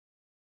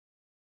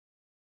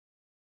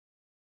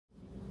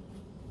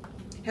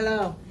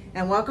Hello,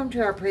 and welcome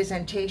to our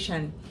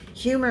presentation,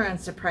 Humor and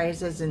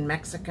Surprises in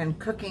Mexican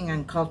Cooking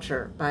and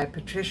Culture by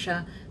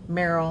Patricia,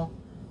 Merrill,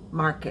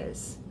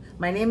 Marquez.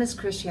 My name is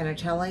Christiana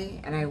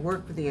Telly, and I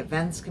work with the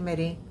Events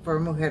Committee for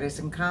Mujeres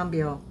en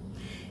Cambio,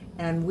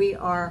 and we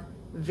are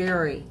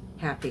very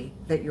happy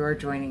that you are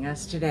joining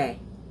us today.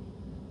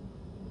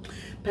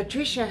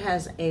 Patricia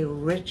has a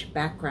rich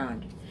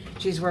background.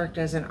 She's worked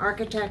as an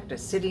architect, a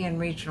city and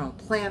regional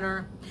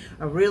planner,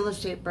 a real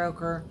estate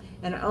broker,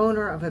 and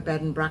owner of a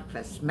bed and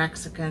breakfast,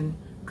 Mexican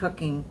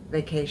Cooking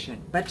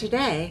Vacation. But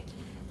today,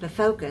 the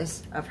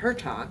focus of her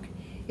talk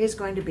is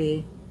going to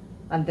be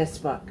on this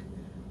book,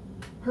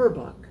 her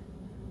book,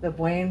 the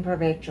Buen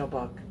Provecho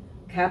Book,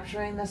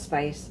 Capturing the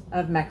Spice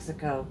of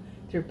Mexico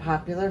Through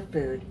Popular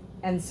Food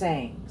and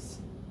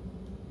Sayings.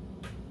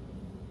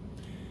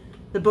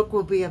 The book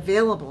will be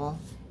available,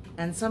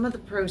 and some of the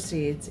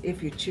proceeds,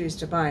 if you choose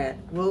to buy it,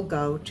 will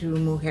go to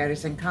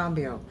Mujeres en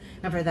Cambio,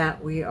 and for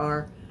that we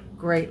are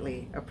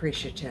greatly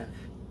appreciative.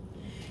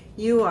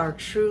 You are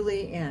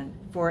truly in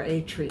for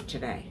a treat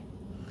today.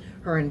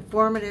 Her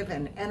informative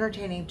and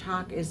entertaining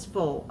talk is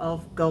full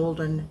of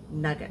golden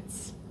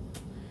nuggets.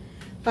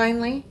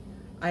 Finally,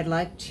 I'd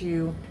like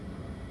to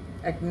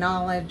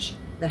acknowledge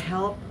the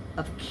help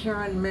of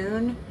Karen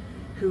Moon,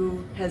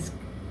 who has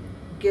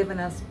given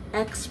us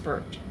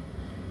expert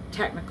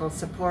technical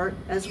support,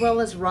 as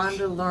well as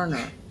Rhonda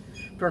Lerner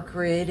for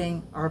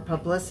creating our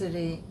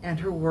publicity and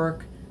her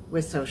work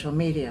with social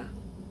media.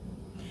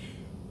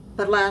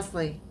 But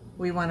lastly,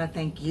 we want to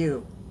thank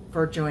you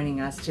for joining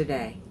us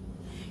today.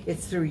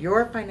 It's through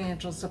your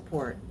financial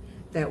support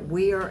that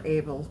we are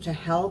able to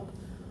help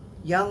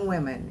young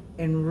women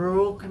in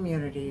rural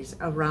communities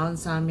around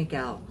San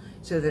Miguel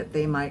so that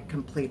they might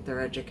complete their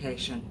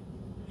education.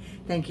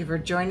 Thank you for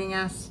joining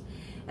us,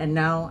 and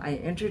now I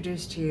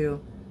introduce to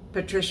you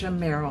Patricia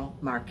Merrill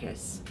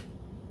Marquez.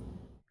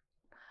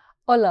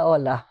 Hola,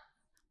 hola.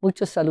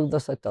 Muchos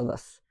saludos a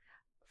todos.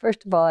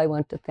 First of all, I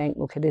want to thank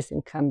Mujeres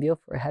en Cambio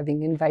for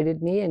having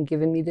invited me and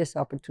given me this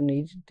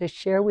opportunity to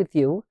share with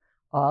you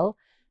all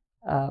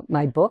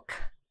my book,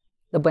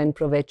 the Buen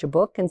Provecho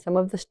Book, and some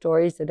of the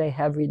stories that I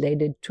have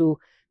related to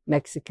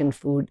Mexican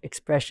food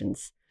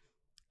expressions.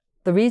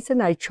 The reason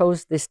I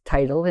chose this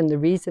title and the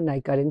reason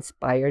I got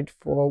inspired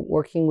for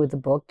working with the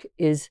book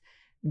is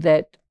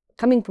that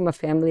coming from a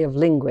family of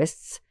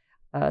linguists,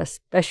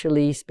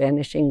 especially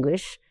Spanish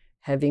English,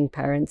 having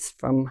parents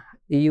from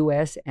the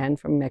US and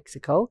from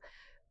Mexico,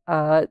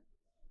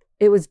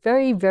 it was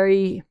very,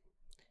 very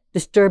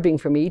disturbing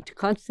for me to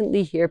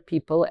constantly hear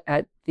people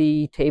at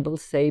the table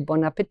say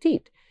bon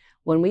appetit,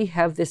 when we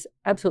have this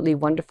absolutely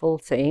wonderful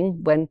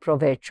saying, buen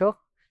provecho,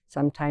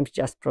 sometimes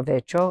just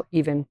provecho,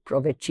 even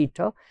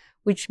provechito,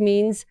 which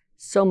means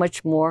so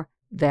much more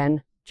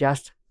than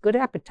just good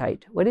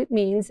appetite. What it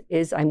means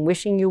is I'm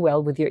wishing you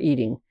well with your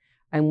eating.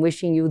 I'm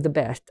wishing you the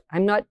best.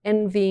 I'm not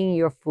envying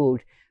your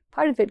food.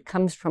 Part of it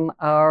comes from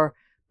our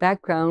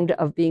background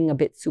of being a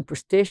bit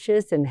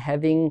superstitious and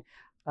having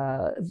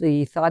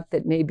the thought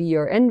that maybe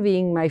you're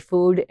envying my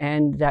food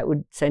and that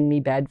would send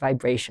me bad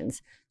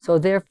vibrations. So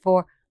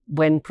therefore,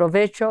 buen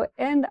provecho,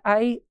 and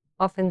I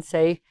often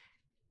say,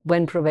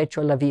 buen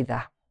provecho la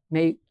vida.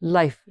 May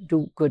life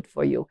do good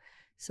for you.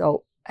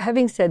 So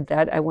having said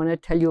that, I want to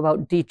tell you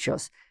about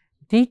dichos.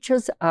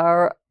 Dichos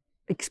are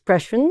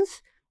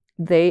expressions.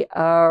 They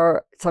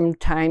are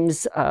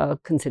sometimes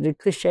considered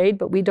cliched,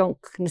 but we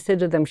don't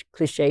consider them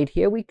cliched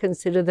here. We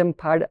consider them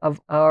part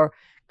of our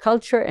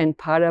culture and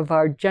part of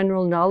our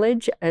general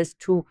knowledge as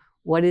to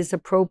what is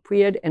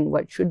appropriate and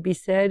what should be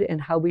said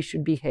and how we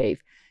should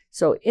behave.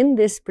 So in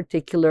this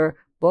particular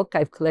book,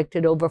 I've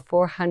collected over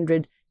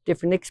 400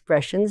 different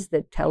expressions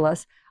that tell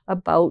us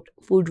about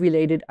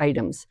food-related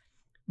items.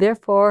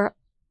 Therefore,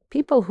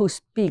 people who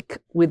speak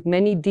with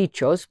many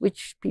dichos,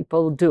 which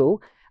people do,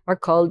 are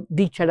called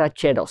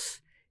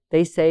dicharacheros.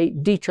 They say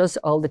dichos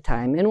all the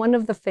time. And one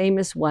of the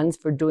famous ones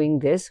for doing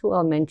this, who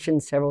I'll mention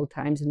several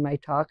times in my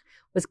talk,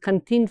 was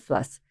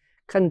Cantinflas.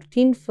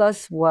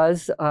 Cantinflas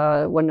was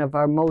one of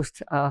our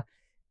most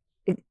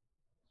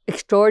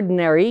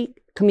extraordinary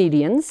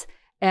comedians.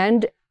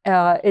 And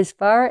as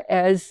far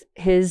as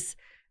his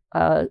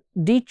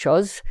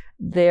dichos,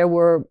 there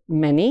were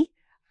many.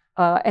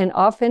 And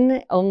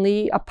often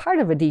only a part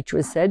of a dicho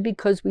is said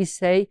because we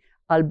say,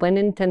 al buen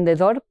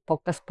entendedor,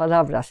 pocas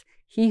palabras.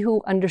 He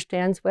who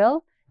understands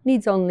well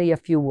needs only a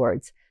few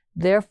words.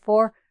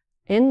 Therefore,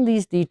 in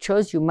these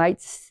dichos, you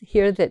might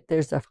hear that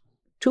there's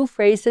two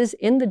phrases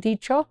in the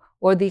dicho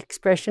or the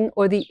expression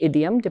or the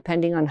idiom,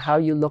 depending on how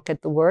you look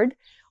at the word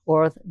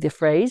or the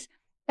phrase.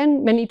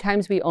 And many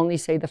times we only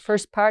say the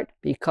first part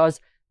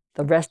because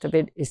the rest of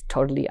it is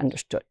totally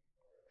understood.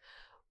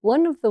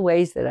 One of the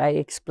ways that I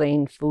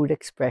explain food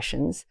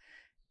expressions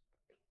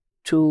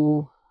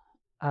to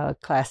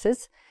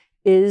classes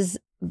is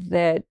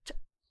that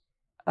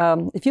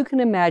if you can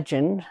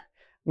imagine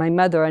my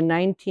mother, a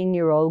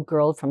 19-year-old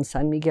girl from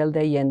San Miguel de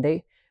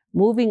Allende,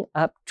 moving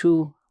up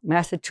to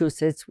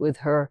Massachusetts with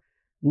her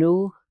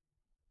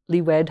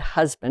newlywed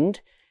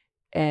husband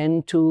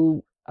and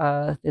to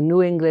the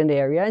New England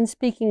area and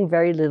speaking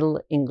very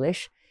little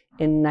English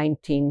in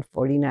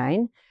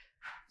 1949.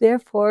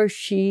 Therefore,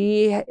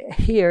 she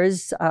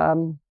hears,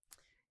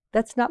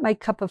 that's not my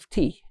cup of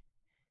tea.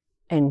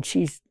 And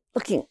she's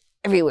looking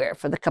everywhere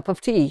for the cup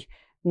of tea,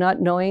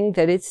 not knowing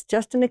that it's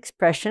just an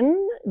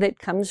expression that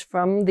comes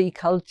from the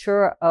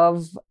culture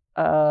of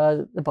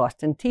the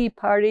Boston Tea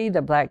Party,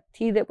 the black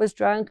tea that was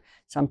drunk.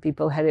 Some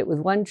people had it with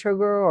 1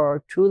 sugar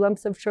or 2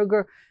 lumps of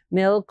sugar,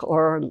 milk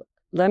or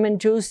lemon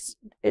juice.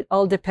 It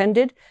all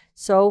depended.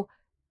 So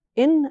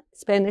in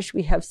Spanish,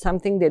 we have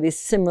something that is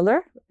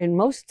similar. In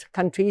most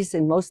countries,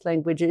 in most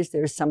languages,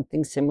 there's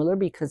something similar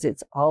because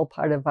it's all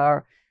part of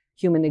our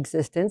human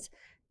existence.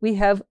 We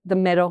have the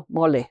mero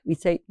mole. We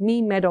say,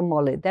 mi mero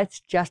mole. That's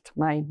just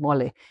my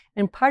mole.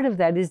 And part of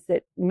that is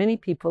that many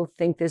people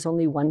think there's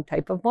only one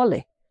type of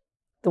mole,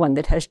 the one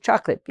that has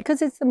chocolate,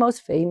 because it's the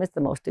most famous,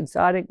 the most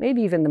exotic,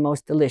 maybe even the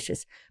most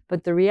delicious.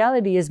 But the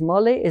reality is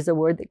mole is a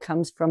word that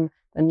comes from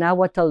the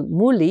Nahuatl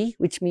muli,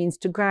 which means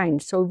to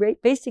grind. So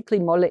basically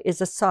mole is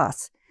a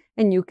sauce.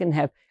 And you can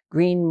have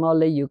green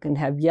mole, you can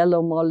have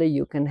yellow mole,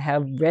 you can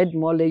have red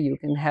mole, you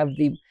can have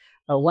the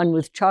one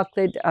with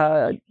chocolate.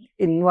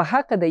 In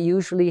Oaxaca, they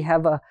usually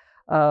have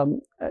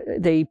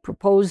they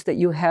propose that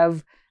you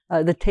have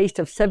the taste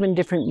of 7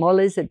 different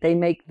moles that they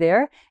make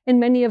there,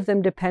 and many of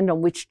them depend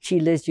on which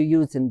chiles you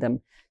use in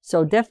them.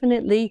 So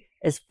definitely,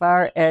 as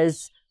far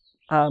as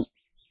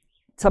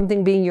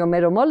something being your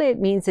mero mole, it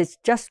means it's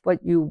just what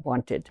you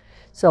wanted.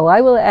 So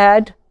I will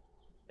add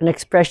an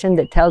expression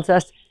that tells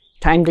us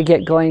time to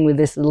get going with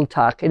this little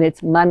talk, and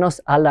it's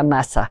manos a la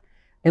masa.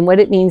 And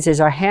what it means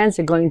is our hands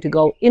are going to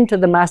go into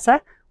the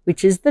masa,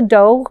 which is the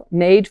dough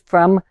made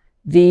from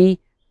the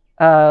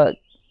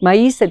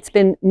maíz that's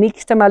been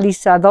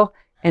nixtamalizado,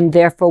 and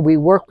therefore we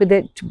work with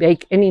it to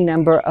make any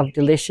number of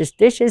delicious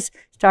dishes,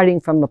 starting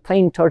from a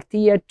plain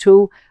tortilla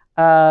to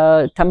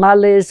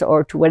tamales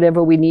or to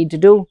whatever we need to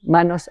do,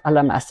 manos a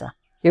la masa.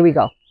 Here we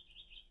go.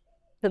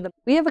 So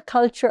we have a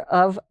culture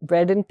of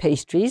bread and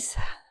pastries,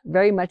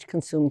 very much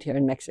consumed here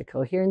in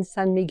Mexico. Here in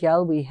San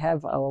Miguel, we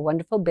have a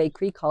wonderful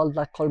bakery called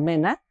La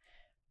Colmena,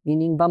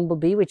 meaning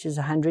bumblebee, which is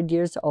 100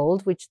 years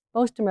old, which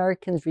most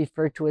Americans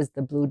refer to as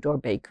the Blue Door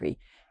Bakery.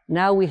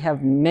 Now we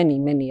have many,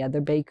 many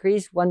other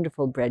bakeries,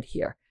 wonderful bread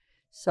here.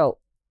 So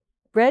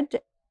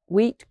bread,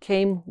 wheat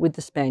came with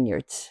the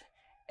Spaniards,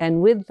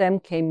 and with them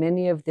came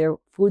many of their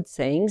food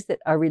sayings that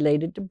are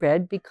related to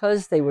bread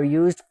because they were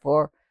used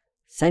for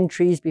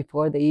centuries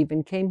before they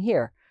even came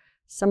here.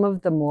 Some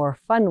of the more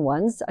fun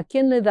ones, ¿a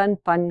quién le dan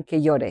pan que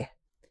llore?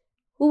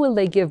 Who will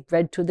they give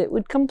bread to that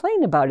would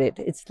complain about it?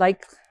 It's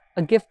like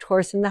a gift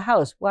horse in the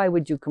house. Why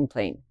would you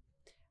complain?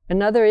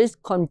 Another is,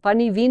 con pan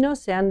y vino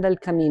se anda el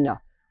camino.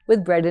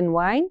 With bread and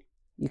wine,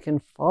 you can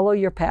follow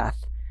your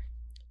path.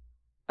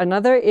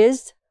 Another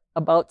is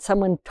about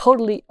someone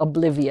totally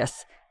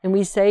oblivious. And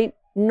we say,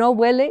 no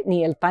huele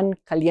ni el pan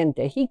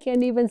caliente. He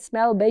can't even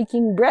smell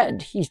baking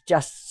bread. He's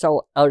just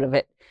so out of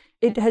it.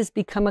 It has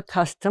become a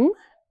custom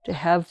to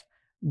have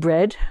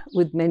bread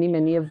with many,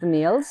 many of the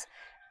meals.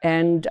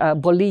 And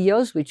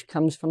bolillos, which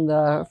comes from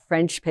the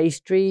French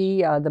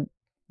pastry, the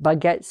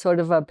baguette sort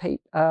of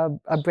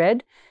a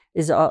bread,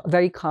 is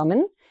very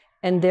common.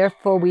 And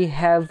therefore we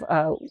have,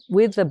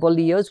 with the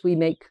bolillos, we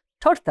make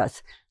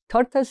tortas.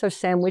 Tortas are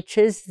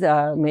sandwiches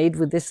made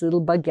with this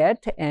little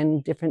baguette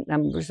and different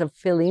numbers of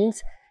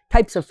fillings,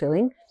 types of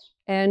filling.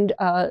 And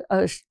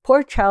a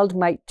poor child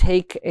might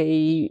take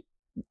a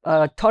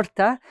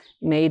torta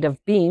made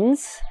of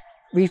beans,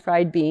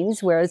 refried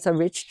beans, whereas a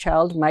rich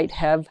child might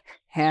have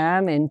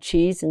ham and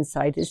cheese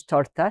inside his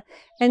torta.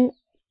 And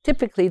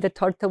typically the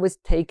torta was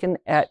taken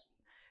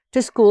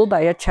to school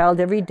by a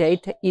child every day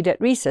to eat at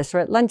recess or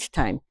at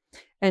lunchtime.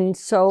 And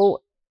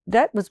so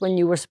that was when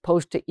you were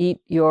supposed to eat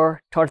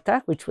your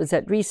torta, which was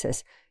at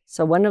recess.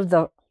 So one of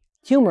the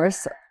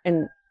humorous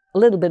and a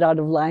little bit out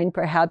of line,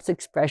 perhaps,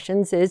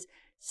 expressions is,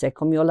 se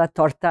comió la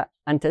torta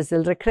antes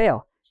del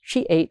recreo.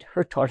 She ate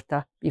her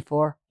torta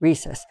before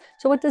recess.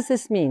 So what does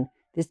this mean?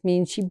 This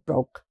means she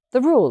broke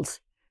the rules.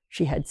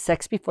 She had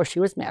sex before she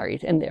was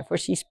married, and therefore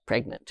she's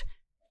pregnant.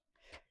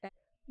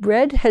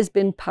 Bread has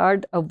been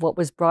part of what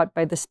was brought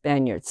by the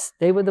Spaniards.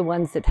 They were the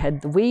ones that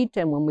had the wheat,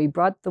 and when we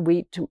brought the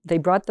wheat, they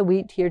brought the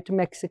wheat here to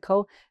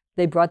Mexico,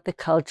 they brought the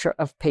culture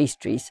of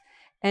pastries.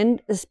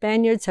 And the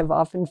Spaniards have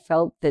often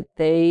felt that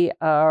they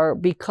are,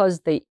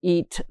 because they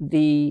eat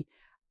the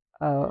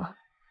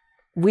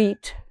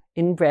wheat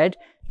in bread,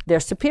 they're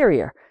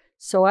superior.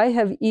 So I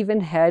have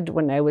even had,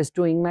 when I was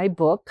doing my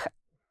book,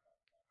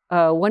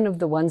 one of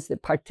the ones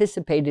that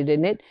participated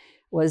in it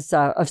was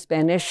of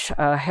Spanish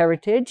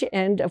heritage.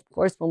 And of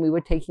course, when we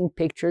were taking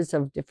pictures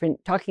of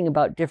talking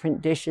about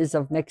different dishes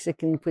of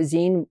Mexican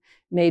cuisine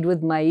made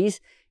with maize,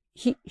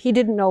 he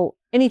didn't know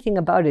anything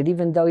about it,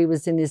 even though he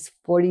was in his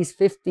 40s,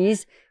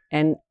 50s,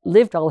 and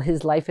lived all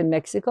his life in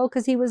Mexico,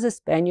 because he was a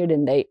Spaniard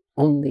and they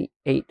only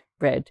ate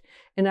bread.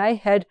 And I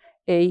had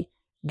a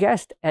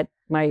guest at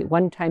my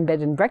one-time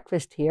bed and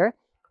breakfast here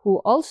who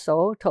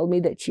also told me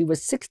that she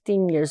was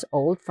 16 years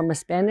old from a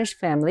Spanish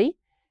family,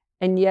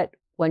 and yet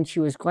when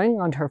she was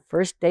going on her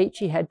first date,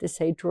 she had to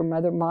say to her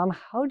mother, "Mom,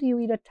 how do you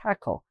eat a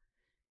taco?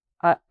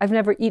 I've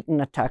never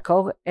eaten a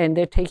taco, and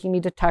they're taking me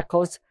to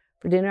tacos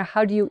for dinner.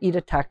 How do you eat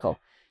a taco?"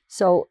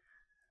 So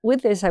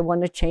with this, I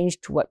want to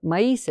change to what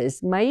maíz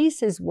is.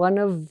 Maíz is one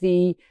of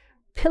the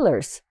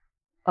pillars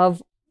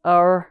of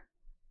our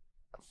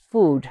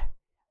food,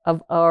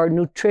 of our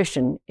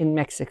nutrition in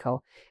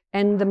Mexico.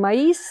 And the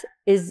maíz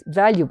is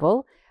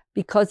valuable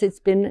because it's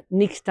been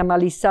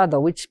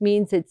nixtamalizado, which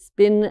means it's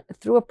been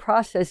through a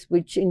process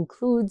which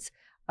includes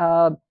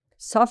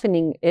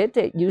softening it.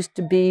 It used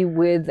to be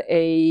with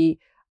a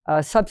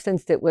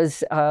substance that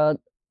was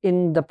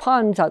in the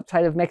ponds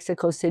outside of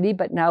Mexico City,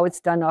 but now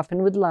it's done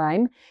often with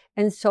lime.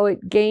 And so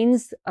it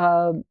gains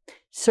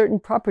certain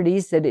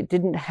properties that it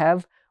didn't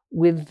have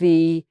with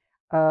the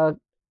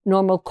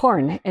normal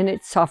corn, and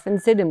it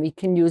softens it, and we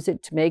can use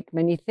it to make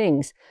many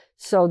things.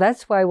 So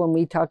that's why when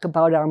we talk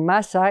about our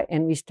masa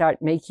and we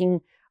start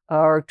making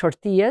our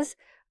tortillas,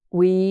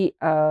 we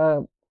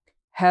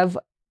have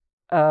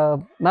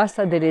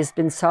masa that has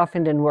been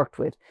softened and worked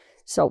with.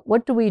 So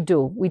what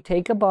do? We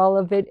take a ball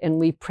of it and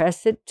we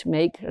press it to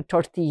make a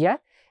tortilla.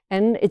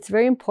 And it's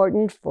very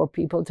important for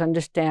people to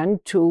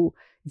understand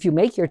if you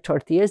make your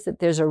tortillas, that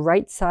there's a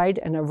right side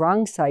and a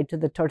wrong side to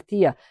the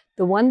tortilla.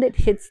 The one that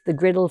hits the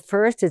griddle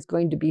first is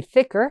going to be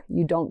thicker.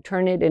 You don't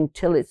turn it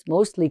until it's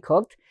mostly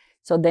cooked.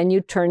 So then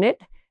you turn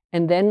it.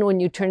 And then when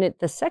you turn it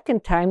the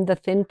second time, the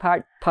thin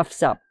part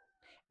puffs up.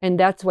 And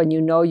that's when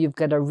you know you've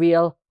got a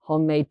real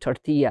homemade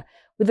tortilla.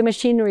 With the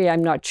machinery,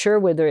 I'm not sure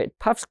whether it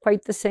puffs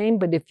quite the same,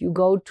 but if you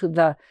go to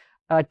the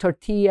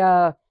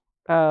tortilla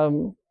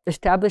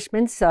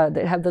establishments that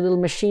have the little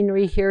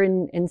machinery here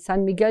in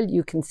San Miguel,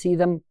 you can see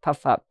them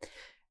puff up.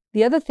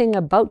 The other thing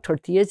about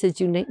tortillas is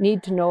you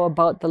need to know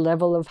about the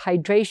level of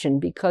hydration,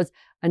 because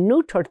a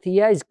new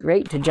tortilla is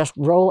great to just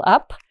roll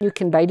up. You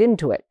can bite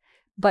into it.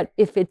 But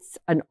if it's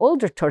an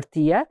older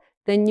tortilla,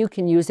 then you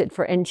can use it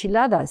for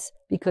enchiladas,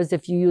 because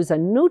if you use a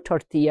new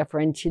tortilla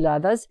for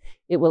enchiladas,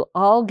 it will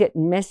all get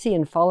messy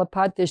and fall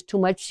apart. There's too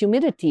much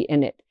humidity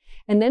in it.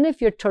 And then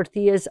if your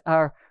tortillas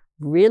are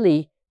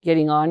really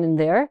getting on in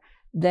there,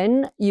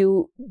 then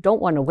you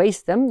don't want to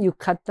waste them. You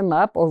cut them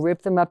up or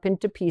rip them up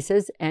into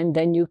pieces, and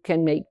then you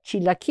can make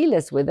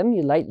chilaquiles with them.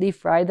 You lightly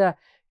fry the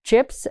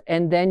chips,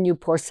 and then you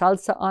pour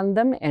salsa on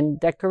them and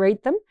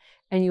decorate them,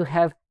 and you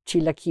have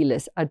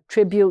chilaquiles, a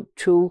tribute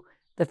to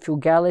the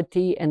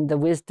frugality and the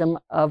wisdom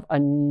of a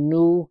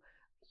new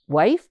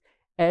wife,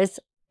 as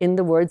in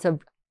the words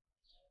of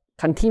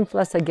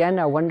Cantinflas, again,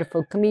 our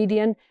wonderful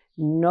comedian,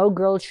 no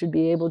girl should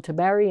be able to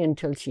marry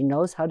until she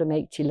knows how to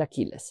make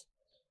chilaquiles.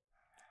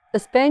 The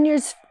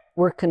Spaniards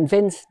were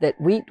convinced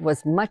that wheat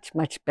was much,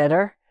 much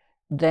better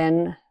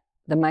than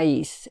the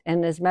maíz.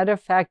 And as a matter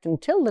of fact,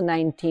 until the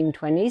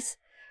 1920s,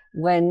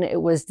 when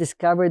it was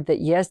discovered that,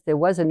 yes, there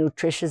was a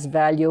nutritious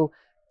value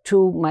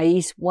to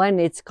maíz when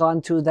it's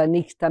gone through the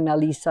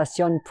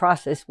nixtamalización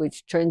process,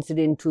 which turns it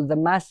into the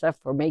masa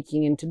for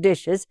making into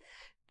dishes.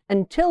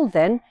 Until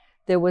then,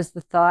 there was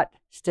the thought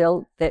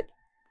still that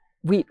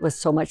wheat was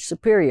so much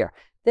superior.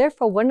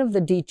 Therefore, one of the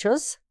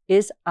dichos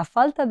is a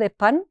falta de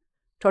pan,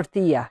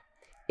 tortilla.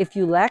 If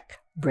you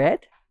lack bread,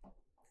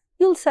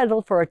 you'll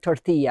settle for a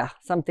tortilla,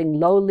 something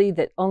lowly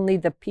that only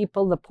the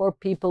poor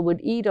people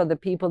would eat, or the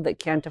people that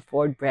can't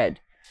afford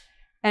bread.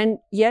 And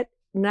yet,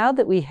 now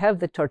that we have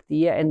the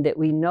tortilla and that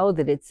we know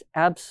that it's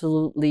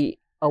absolutely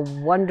a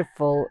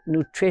wonderful,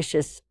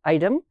 nutritious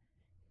item,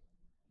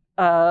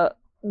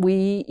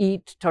 we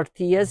eat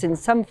tortillas in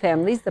some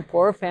families. The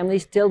poorer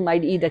families still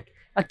might eat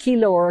a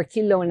kilo or a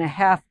kilo and a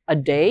half a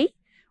day,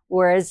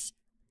 whereas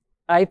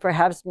I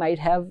perhaps might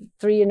have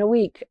 3 in a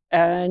week.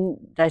 And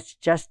that's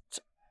just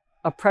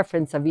a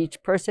preference of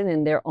each person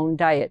in their own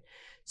diet.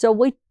 So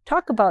we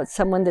talk about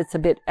someone that's a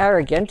bit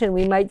arrogant, and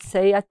we might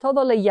say, a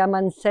todo le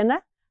llaman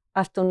cena,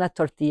 hasta una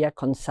tortilla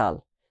con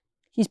sal.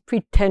 He's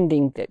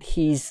pretending that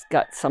he's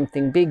got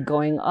something big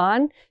going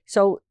on.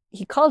 So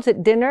he calls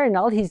it dinner, and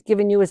all he's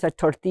given you is a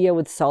tortilla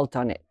with salt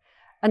on it.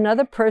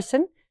 Another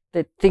person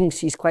that thinks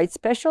he's quite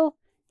special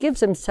gives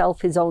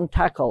himself his own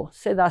taco.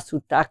 Se da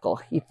su taco.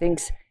 He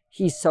thinks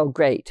he's so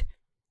great.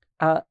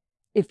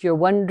 If you're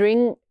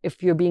wondering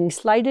if you're being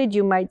slighted,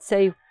 you might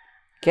say,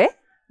 ¿Qué?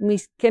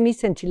 ¿Que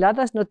mis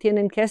enchiladas no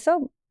tienen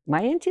queso?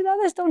 My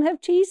enchiladas don't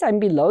have cheese? I'm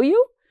below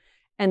you?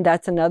 And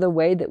that's another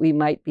way that we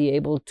might be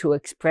able to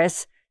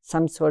express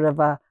some sort of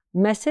a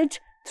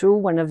message through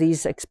one of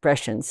these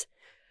expressions.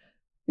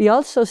 We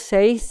also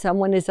say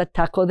someone is a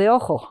taco de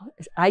ojo.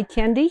 Is eye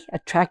candy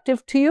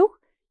attractive to you?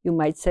 You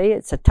might say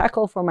it's a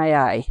taco for my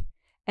eye.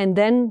 And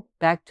then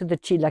back to the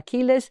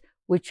chilaquiles,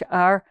 which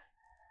are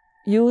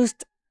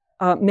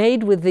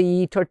made with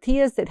the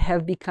tortillas that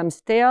have become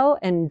stale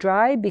and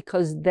dry,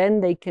 because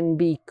then they can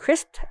be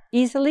crisped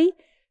easily,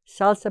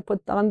 salsa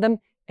put on them,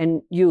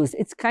 and use.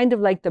 It's kind of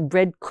like the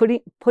bread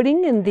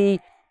pudding in the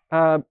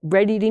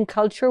bread eating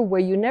culture,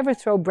 where you never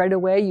throw bread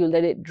away, you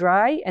let it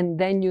dry, and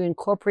then you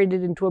incorporate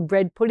it into a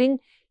bread pudding.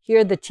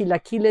 Here, the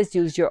chilaquiles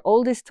use your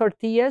oldest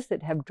tortillas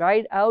that have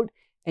dried out,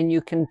 and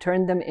you can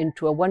turn them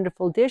into a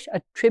wonderful dish,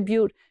 a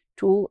tribute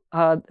to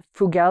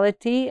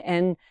frugality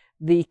and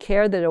the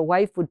care that a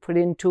wife would put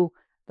into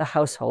the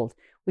household,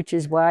 which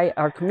is why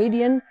our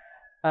comedian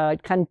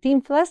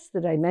Cantinflas,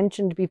 that I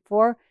mentioned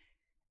before,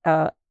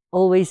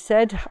 always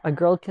said a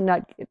girl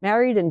cannot get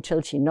married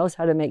until she knows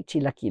how to make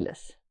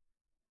chilaquiles.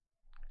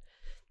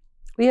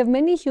 We have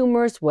many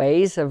humorous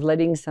ways of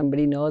letting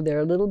somebody know they're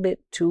a little bit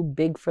too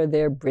big for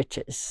their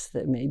britches,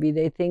 that maybe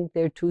they think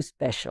they're too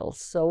special.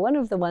 So one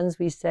of the ones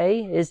we say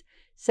is,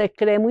 se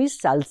cree muy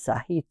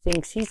salsa. He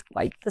thinks he's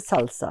quite the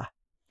salsa.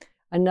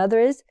 Another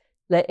is,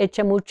 le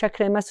echa mucha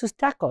crema a sus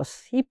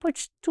tacos. He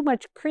puts too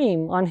much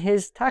cream on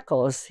his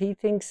tacos. He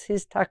thinks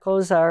his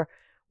tacos are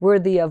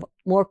worthy of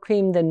more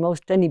cream than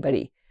most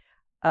anybody.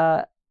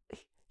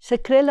 Se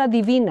cree la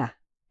divina,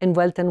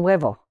 envuelta en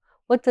huevo.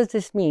 What does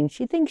this mean?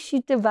 She thinks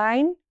she's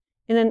divine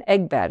in an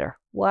egg batter.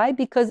 Why?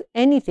 Because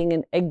anything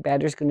in egg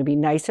batter is going to be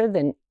nicer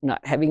than not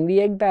having the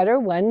egg batter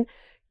when,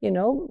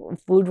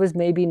 food was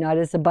maybe not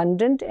as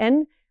abundant.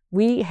 And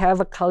we have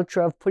a culture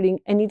of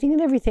putting anything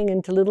and everything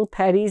into little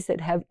patties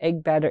that have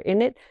egg batter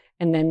in it,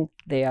 and then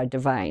they are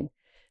divine.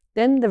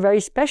 Then the very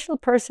special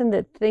person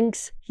that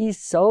thinks he's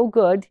so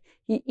good,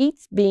 he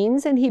eats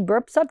beans and he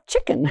burps up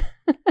chicken.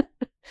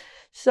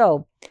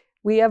 So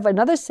we have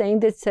another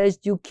saying that says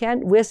you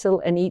can't whistle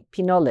and eat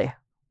pinole.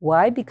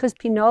 Why? Because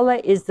pinole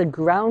is the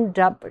ground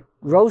up,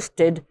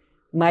 roasted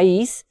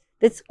maize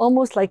that's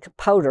almost like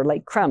powder,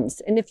 like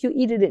crumbs. And if you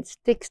eat it, it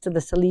sticks to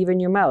the saliva in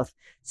your mouth.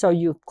 So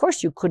of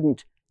course you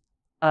couldn't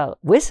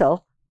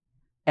whistle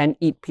and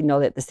eat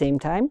pinole at the same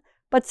time,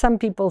 but some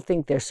people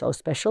think they're so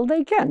special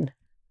they can.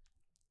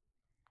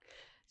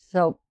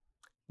 So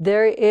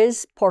there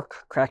is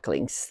pork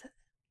cracklings,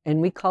 and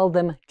we call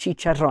them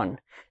chicharrón.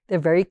 They're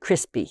very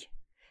crispy,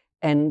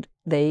 and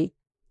they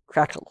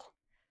crackle.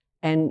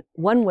 And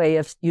one way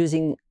of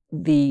using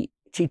the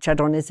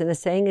chicharrón is in a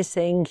saying is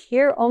saying,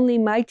 here only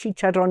my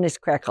chicharrón is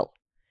crackle.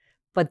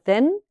 But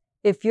then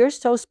if you're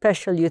so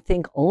special you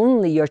think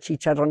only your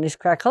chicharrón is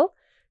crackle,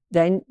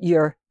 then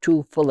you're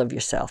too full of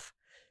yourself.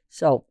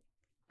 So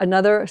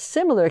another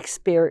similar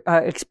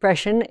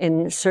expression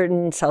in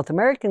certain South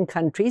American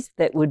countries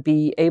that would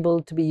be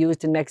able to be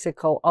used in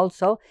Mexico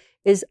also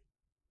is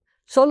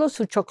solo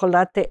su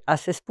chocolate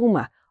hace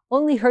espuma.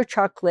 Only her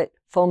chocolate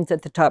foams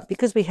at the top,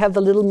 because we have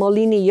the little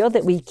molinillo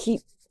that we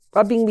keep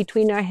rubbing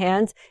between our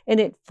hands and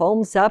it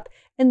foams up.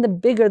 And the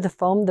bigger the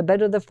foam, the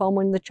better the foam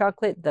in the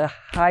chocolate, the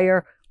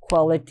higher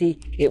quality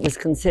it was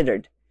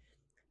considered.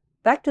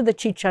 Back to the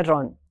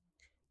chicharrón.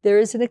 There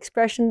is an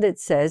expression that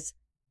says,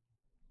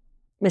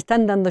 me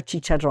están dando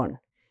chicharrón.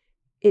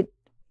 It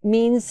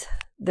means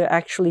they're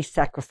actually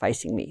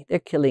sacrificing me. They're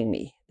killing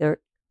me. They're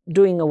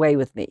doing away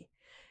with me.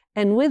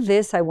 And with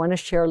this, I want to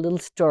share a little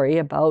story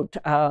about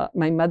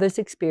my mother's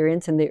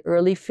experience in the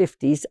early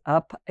 50s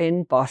up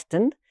in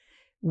Boston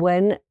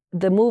when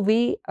the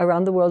movie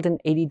Around the World in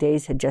 80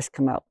 Days had just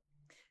come out.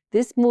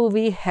 This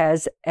movie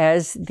has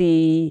as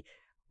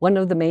one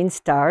of the main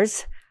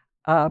stars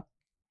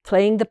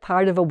playing the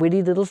part of a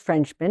witty little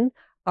Frenchman,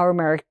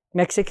 our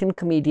Mexican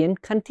comedian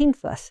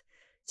Cantinflas.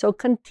 So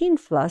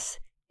Cantinflas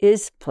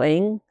is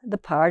playing the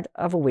part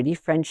of a witty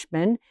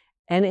Frenchman,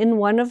 and in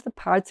one of the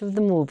parts of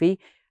the movie,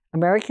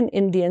 American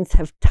Indians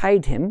have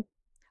tied him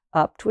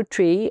up to a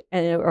tree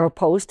or a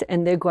post,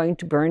 and they're going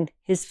to burn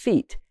his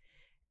feet.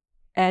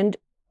 And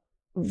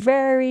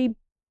very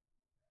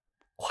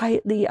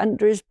quietly,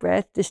 under his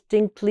breath,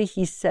 distinctly,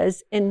 he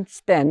says in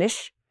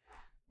Spanish,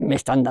 me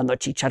están dando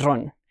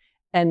chicharrón.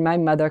 And my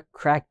mother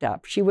cracked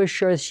up. She was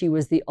sure she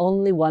was the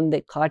only one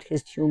that caught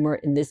his humor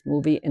in this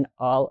movie in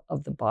all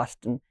of the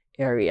Boston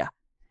area.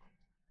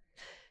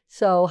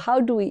 So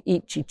how do we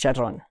eat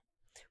chicharrón?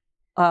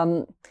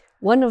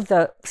 One of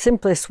the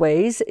simplest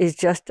ways is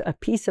just a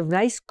piece of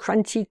nice,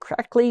 crunchy,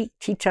 crackly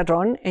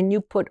chicharrón, and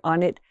you put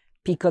on it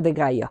pico de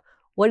gallo.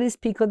 What is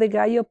pico de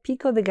gallo?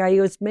 Pico de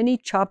gallo is many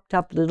chopped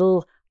up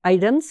little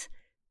items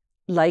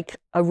like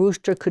a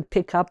rooster could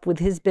pick up with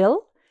his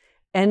bill,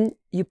 and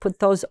you put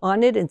those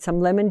on it and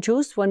some lemon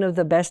juice. One of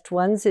the best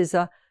ones is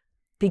a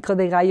pico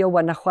de gallo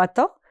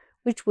Guanajuato,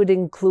 which would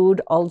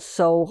include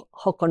also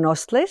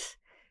joconosles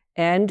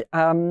and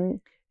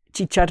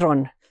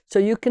chicharrón. So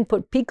you can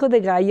put pico de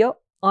gallo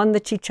on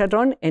the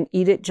chicharrón and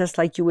eat it just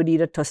like you would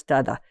eat a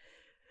tostada.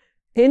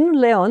 In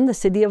León, the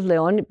city of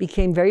León, it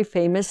became very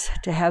famous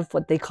to have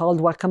what they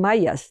called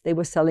guacamayas. They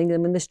were selling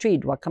them in the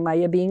street,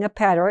 guacamaya being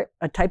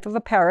a type of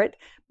a parrot.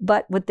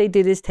 But what they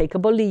did is take a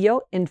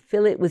bolillo and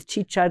fill it with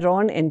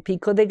chicharrón and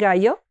pico de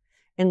gallo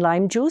and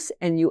lime juice,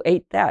 and you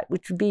ate that,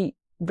 which would be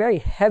very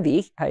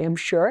heavy, I am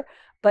sure,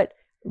 but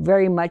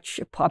very much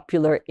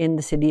popular in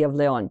the city of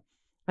León.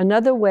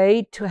 Another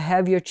way to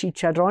have your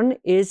chicharrón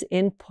is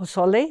in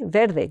pozole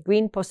verde,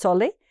 green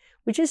pozole,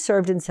 which is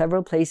served in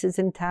several places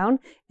in town,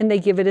 and they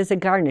give it as a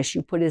garnish.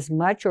 You put as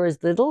much or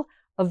as little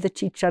of the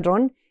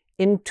chicharrón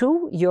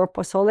into your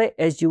pozole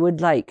as you would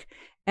like.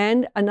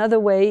 And another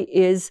way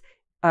is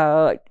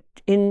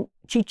in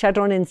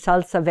chicharrón in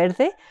salsa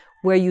verde,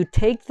 where you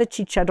take the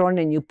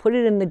chicharrón and you put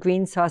it in the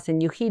green sauce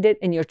and you heat it,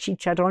 and your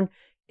chicharrón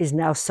is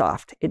now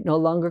soft. It no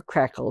longer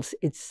crackles.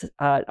 It's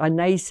a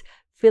nice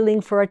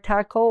filling for a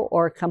taco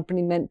or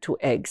accompaniment to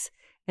eggs.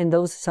 And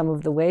those are some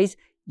of the ways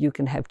you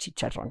can have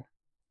chicharrón.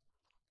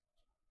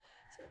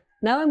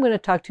 Now I'm going to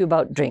talk to you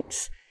about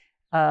drinks.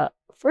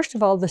 First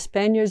of all, the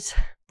Spaniards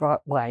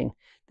brought wine.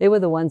 They were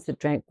the ones that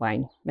drank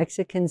wine.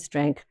 Mexicans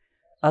drank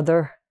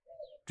other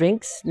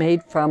drinks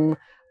made from,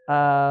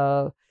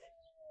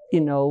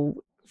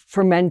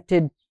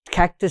 fermented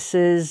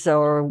cactuses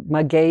or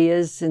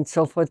magueyas and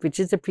so forth, which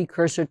is a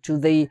precursor to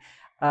the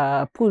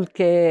pulque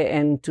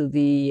and to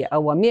the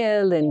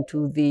aguamiel and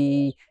to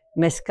the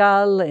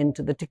mezcal and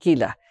to the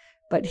tequila.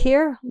 But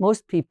here,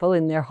 most people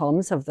in their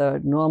homes of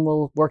the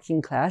normal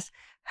working class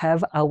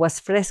have aguas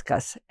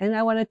frescas. And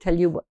I want to tell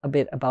you a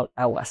bit about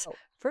aguas.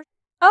 First,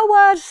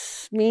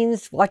 aguas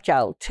means watch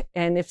out.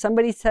 And if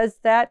somebody says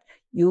that,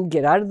 you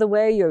get out of the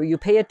way or you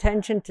pay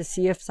attention to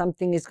see if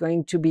something is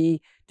going to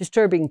be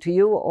disturbing to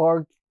you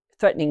or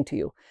threatening to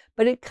you.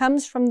 But it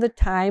comes from the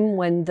time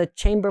when the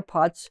chamber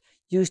pots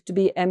used to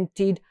be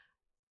emptied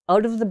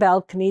out of the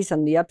balconies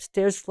on the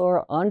upstairs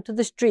floor onto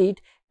the street,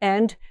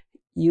 and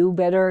you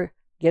better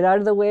get out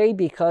of the way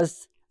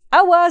because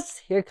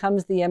aguas, here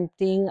comes the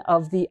emptying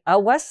of the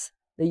aguas,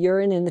 the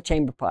urine in the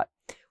chamber pot.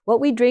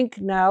 What we drink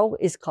now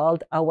is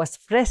called aguas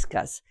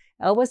frescas.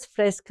 Aguas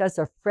frescas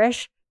are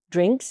fresh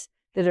drinks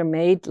that are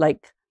made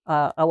like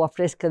agua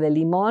fresca de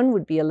limón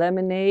would be a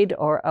lemonade,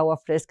 or agua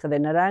fresca de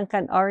naranja,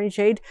 an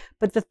orangeade.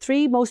 But the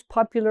three most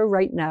popular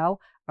right now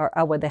are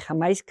agua de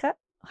Jamaica,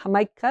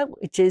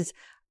 which is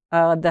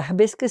the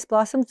hibiscus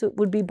blossoms that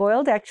would be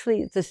boiled.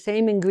 Actually, it's the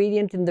same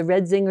ingredient in the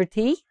red zinger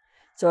tea.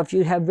 So if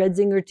you have red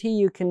zinger tea,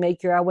 you can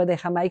make your agua de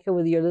Jamaica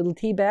with your little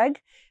tea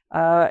bag.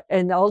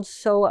 And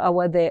also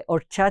agua de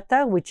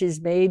horchata, which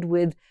is made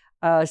with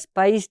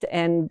spiced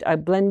and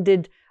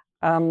blended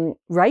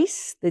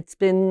rice that's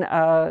been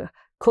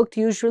cooked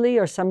usually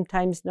or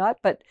sometimes not,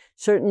 but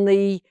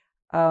certainly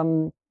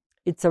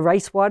it's a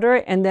rice water.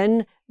 And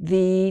then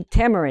the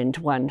tamarind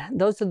one.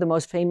 Those are the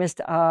most famous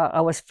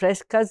aguas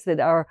frescas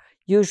that are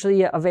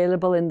usually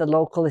available in the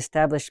local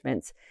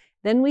establishments.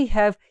 Then we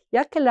have,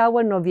 ya que el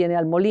agua no viene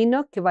al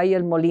molino, que vaya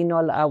el molino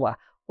al agua.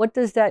 What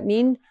does that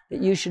mean?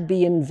 That you should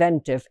be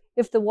inventive.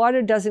 If the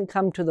water doesn't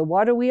come to the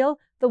water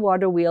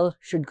wheel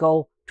should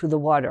go to the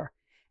water.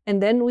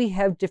 And then we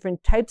have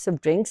different types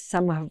of drinks.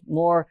 Some have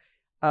more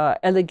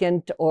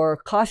elegant or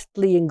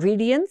costly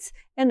ingredients,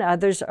 and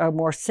others are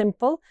more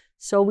simple.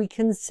 So we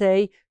can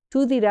say,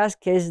 tú dirás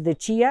que es de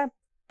chía,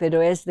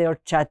 pero es de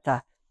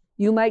horchata.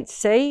 You might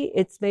say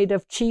it's made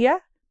of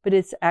chia, but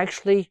it's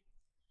actually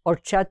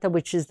horchata,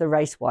 which is the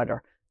rice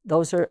water.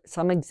 Those are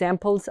some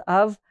examples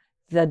of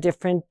the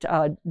different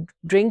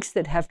drinks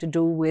that have to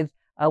do with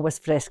aguas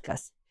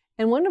frescas.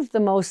 And one of the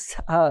most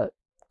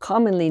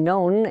commonly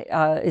known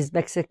is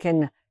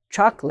Mexican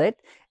chocolate,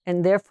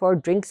 and therefore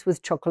drinks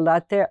with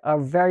chocolate are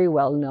very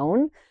well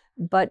known.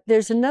 But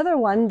there's another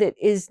one that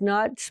is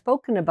not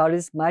spoken about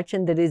as much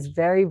and that is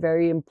very,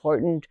 very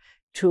important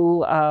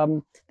to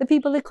the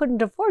people that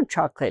couldn't afford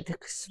chocolate.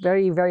 It's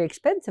very, very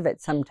expensive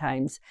at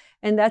sometimes,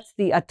 and that's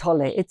the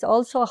atole. It's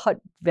also a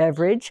hot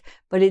beverage,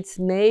 but it's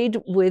made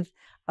with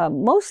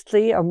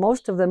mostly, or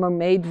most of them are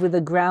made with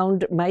a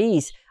ground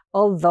maize.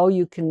 Although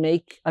you can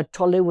make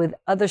atole with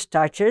other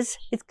starches,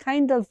 it's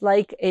kind of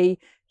like a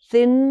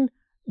thin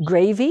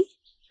gravy,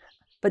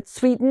 but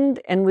sweetened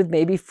and with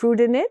maybe fruit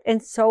in it.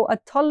 And so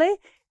atole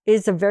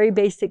is a very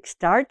basic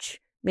starch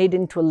made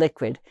into a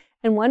liquid.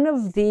 And one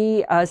of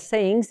the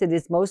sayings that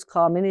is most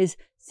common is,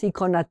 si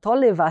con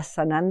atole vas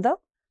sanando,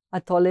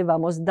 atole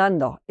vamos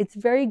dando. It's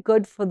very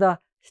good for the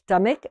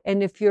stomach.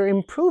 And if you're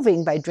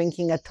improving by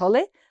drinking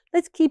atole,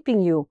 let's keep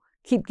giving you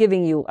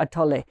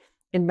atole.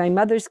 In my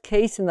mother's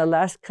case, in the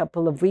last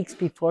couple of weeks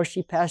before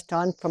she passed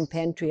on from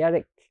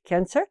pancreatic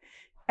cancer,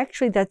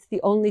 actually that's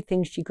the only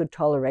thing she could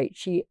tolerate.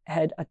 She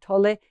had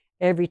atole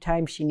every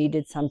time she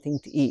needed something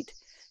to eat.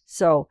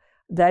 So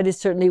that is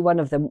certainly one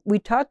of them. We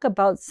talk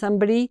about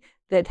somebody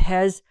that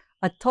has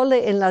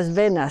atole en las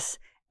venas,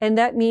 and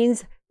that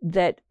means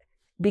that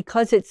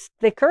because it's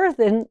thicker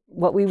than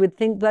what we would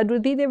think blood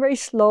would be, they're very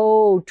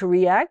slow to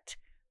react,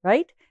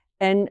 right?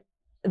 And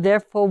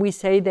therefore we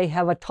say they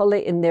have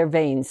atole in their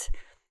veins.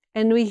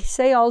 And we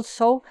say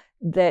also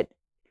that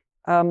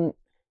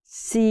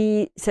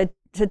se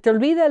te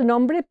olvida el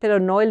nombre, pero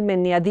no el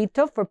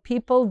meneadito, for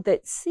people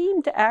that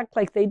seem to act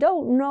like they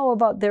don't know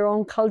about their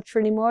own culture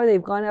anymore.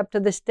 They've gone up to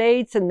the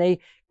States and they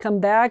come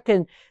back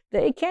and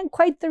they can't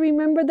quite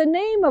remember the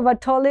name of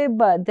atole,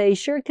 but they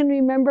sure can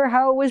remember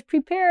how it was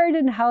prepared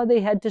and how they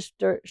had to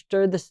stir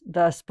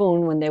the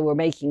spoon when they were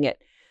making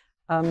it.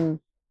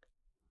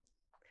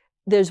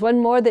 There's one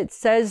more that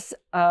says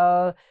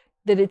that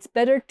it's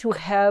better to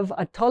have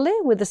atole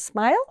with a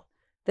smile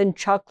than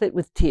chocolate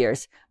with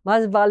tears.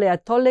 Más vale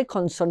atole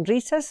con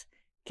sonrisas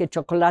que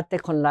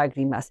chocolate con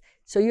lágrimas.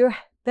 So you're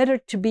better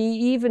to be,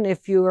 even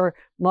if you're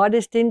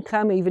modest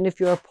income, even if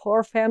you're a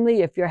poor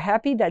family, if you're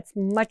happy, that's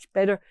much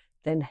better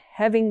than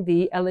having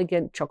the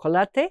elegant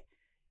chocolate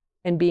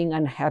and being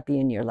unhappy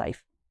in your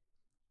life.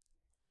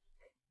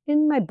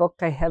 In my book,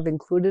 I have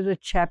included a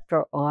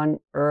chapter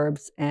on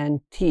herbs and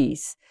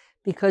teas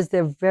because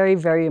they're very,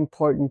 very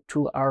important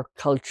to our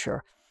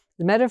culture.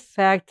 As a matter of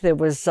fact, there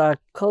was a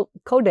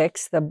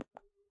codex, the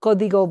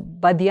Código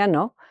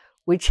Badiano,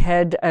 which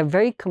had a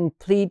very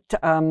complete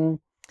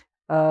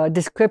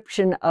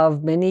description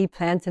of many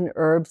plants and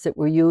herbs that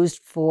were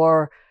used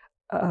for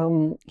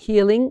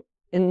healing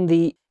in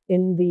the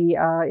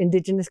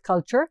indigenous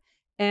culture.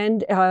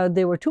 And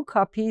there were two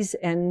copies,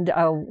 and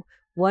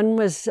one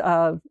was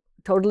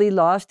totally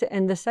lost,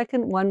 and the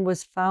second one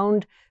was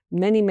found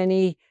many,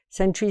 many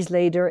centuries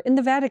later in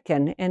the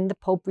Vatican, and the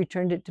Pope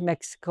returned it to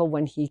Mexico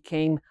when he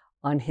came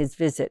on his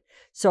visit.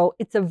 So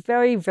it's a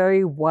very,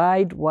 very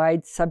wide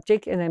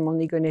subject, and I'm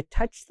only going to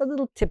touch the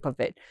little tip of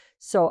it.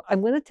 So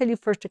I'm going to tell you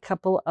first a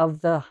couple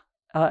of the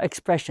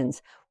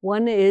expressions.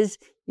 One is,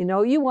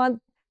 you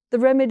want the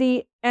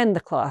remedy and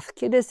the cloth.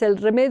 ¿Quieres el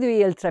remedio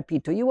y el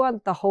trapito? You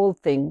want the whole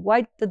thing.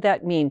 What did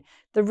that mean?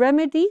 The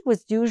remedy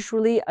was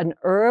usually an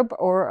herb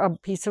or a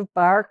piece of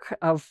bark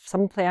of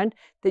some plant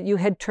that you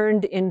had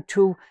turned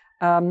into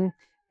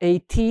a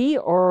tea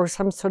or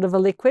some sort of a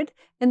liquid,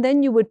 and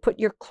then you would put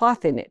your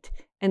cloth in it,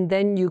 and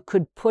then you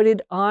could put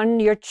it on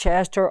your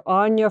chest or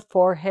on your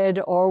forehead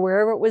or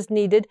wherever it was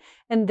needed,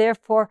 and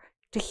therefore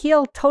to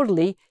heal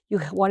totally, you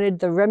wanted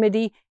the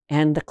remedy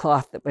and the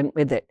cloth that went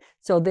with it.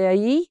 So de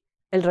ahí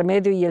el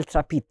remedio y el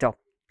trapito.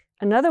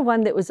 Another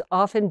one that was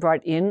often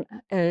brought in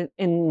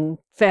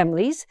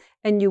families,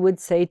 and you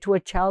would say to a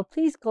child,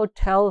 please go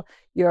tell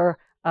your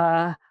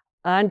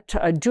Aunt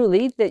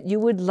Julie that you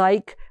would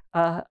like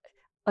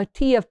a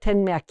tea of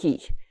ten me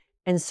aquí.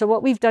 And so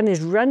what we've done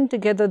is run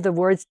together the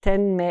words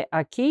ten me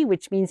aquí,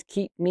 which means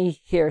keep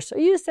me here. So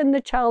you send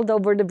the child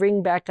over to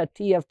bring back a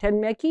tea of ten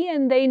me aquí,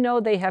 and they know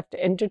they have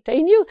to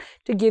entertain you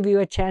to give you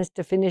a chance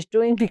to finish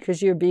doing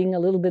because you're being a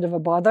little bit of a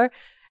bother.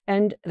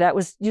 And that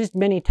was used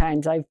many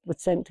times. I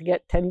was sent to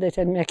get 10 de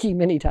ten me aquí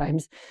many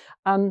times.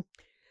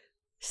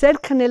 Ser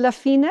canela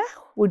fina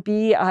would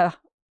be a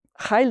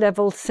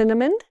high-level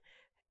cinnamon,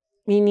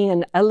 meaning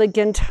an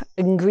elegant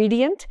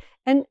ingredient.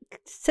 And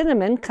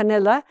cinnamon,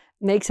 canela,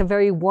 makes a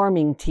very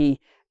warming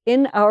tea.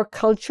 In our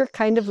culture,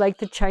 kind of like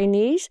the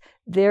Chinese,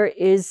 there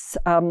is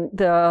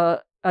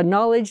a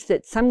knowledge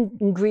that some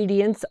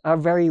ingredients are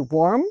very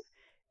warm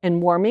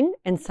and warming,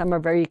 and some are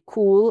very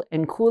cool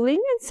and cooling,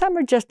 and some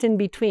are just in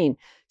between.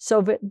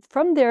 So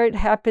from there, it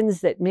happens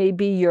that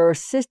maybe your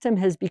system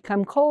has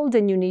become cold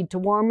and you need to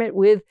warm it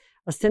with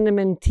a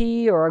cinnamon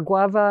tea or a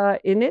guava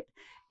in it,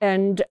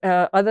 and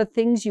other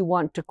things you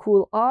want to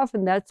cool off,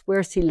 and that's where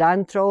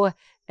cilantro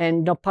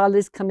and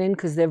nopales come in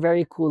because they're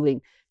very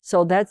cooling.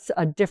 So that's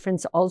a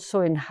difference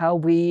also in how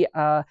we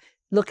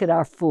look at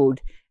our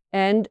food.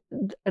 And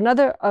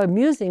another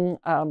amusing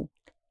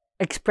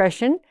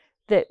expression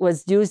that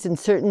was used in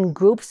certain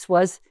groups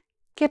was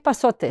 ¿qué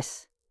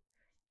pasotes?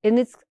 And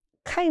it's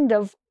kind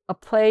of a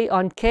play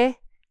on ¿qué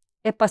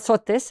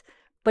epazotes?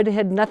 But it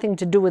had nothing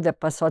to do with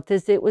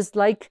epazotes. It was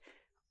like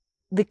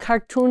the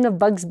cartoon of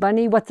Bugs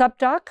Bunny, what's up,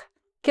 Doc?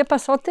 ¿Qué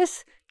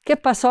pasotes? ¿Qué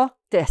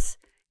pasotes?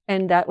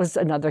 And that was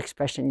another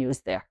expression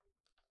used there.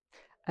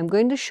 I'm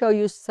going to show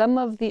you some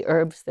of the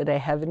herbs that I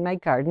have in my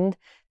garden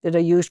that are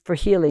used for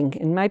healing.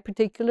 In my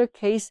particular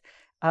case,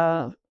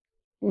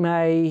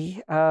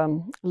 my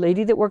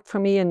lady that worked for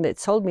me and that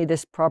sold me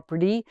this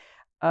property,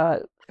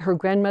 her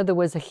grandmother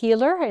was a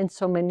healer, and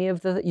so many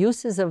of the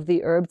uses of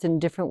the herbs in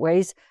different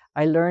ways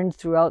I learned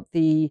throughout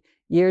the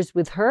years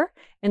with her.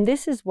 And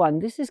this is one.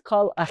 This is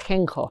called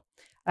ajenjo.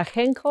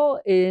 Ajenjo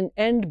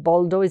and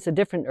boldo is a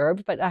different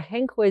herb, but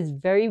ajenjo is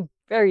very,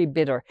 very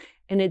bitter,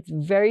 and it's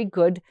very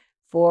good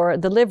for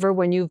the liver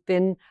when you've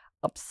been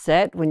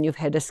upset, when you've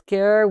had a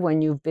scare,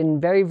 when you've been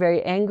very,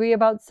 very angry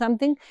about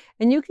something.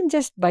 And you can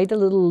just bite a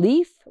little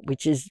leaf,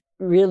 which is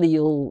really,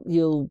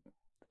 you'll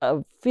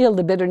feel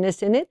the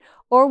bitterness in it.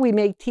 Or we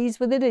make teas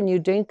with it, and you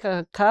drink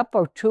a cup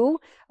or two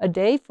a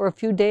day for a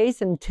few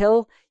days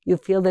until you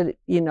feel that,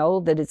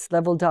 that it's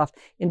leveled off.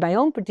 In my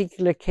own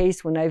particular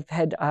case, when I've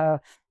had a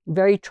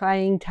very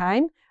trying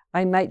time,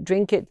 I might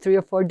drink it 3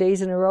 or 4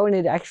 days in a row, and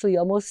it actually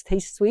almost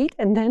tastes sweet.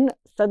 And then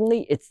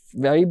suddenly it's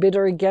very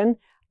bitter again.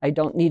 I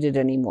don't need it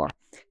anymore.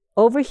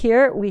 Over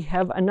here, we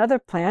have another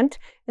plant,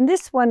 and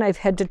this one I've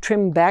had to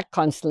trim back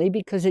constantly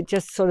because it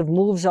just sort of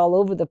moves all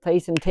over the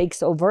place and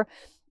takes over.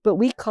 But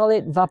we call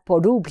it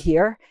vaporub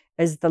here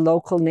as the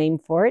local name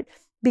for it,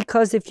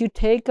 because if you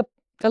take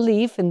a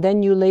leaf and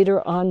then you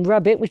later on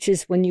rub it, which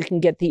is when you can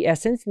get the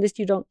essence, and this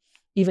you don't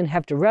even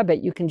have to rub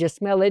it, you can just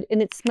smell it,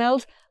 and it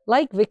smells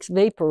like Vicks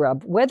Vapor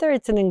Rub. Whether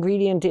it's an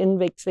ingredient in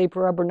Vicks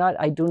Vapor Rub or not,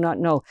 I do not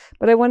know.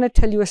 But I want to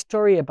tell you a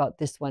story about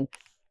this one.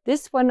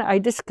 This one I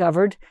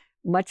discovered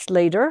much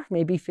later,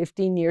 maybe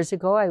 15 years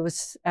ago. I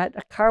was at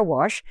a car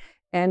wash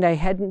and I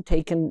hadn't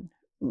taken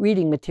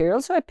reading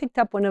material, so I picked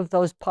up one of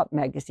those pop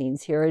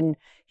magazines here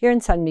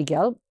in San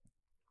Miguel.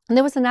 And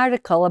there was an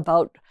article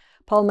about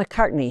Paul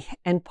McCartney,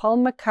 and Paul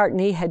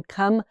McCartney had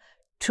come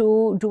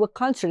to do a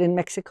concert in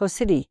Mexico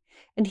City,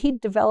 and he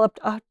developed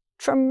a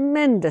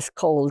tremendous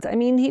cold. I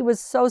mean, he was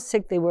so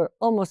sick they were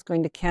almost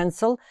going to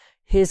cancel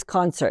his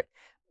concert.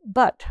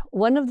 But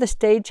one of the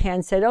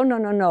stagehands said, oh, no,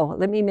 no, no,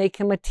 let me make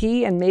him a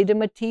tea, and made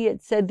him a tea.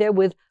 It said there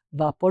with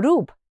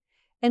vaporub.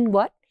 And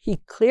what? He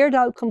cleared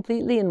out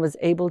completely and was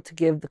able to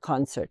give the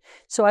concert.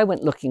 So I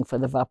went looking for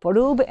the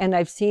vaporub, and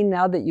I've seen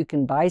now that you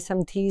can buy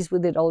some teas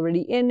with it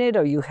already in it,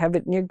 or you have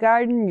it in your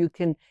garden. You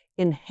can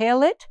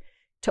inhale it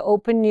to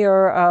open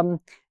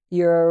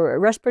your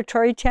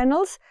respiratory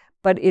channels,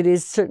 but it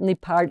is certainly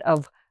part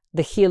of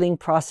the healing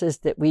process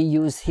that we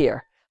use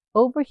here.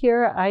 Over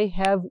here, I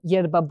have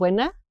yerba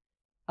buena.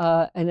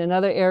 In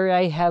another area,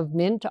 I have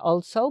mint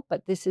also,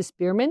 but this is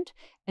spearmint.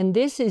 And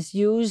this is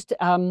used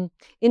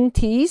in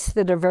teas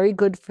that are very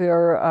good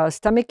for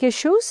stomach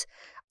issues.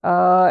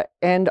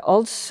 And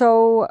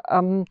also,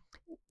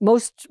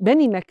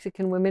 many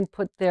Mexican women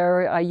put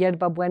their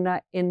yerba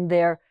buena in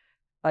their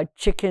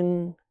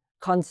chicken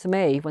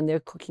consomme when they're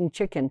cooking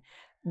chicken.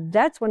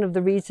 That's one of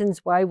the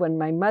reasons why when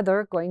my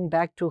mother, going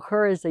back to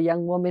her as a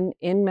young woman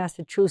in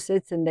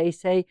Massachusetts, and they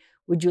say,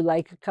 would you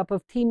like a cup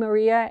of tea,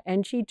 Maria?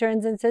 And she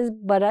turns and says,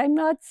 but I'm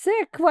not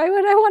sick. Why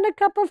would I want a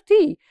cup of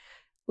tea?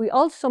 We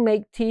also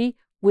make tea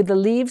with the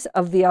leaves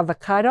of the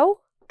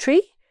avocado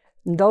tree.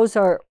 And those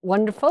are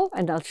wonderful,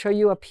 and I'll show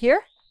you up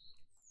here.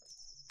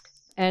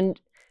 And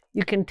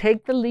you can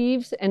take the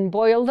leaves and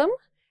boil them,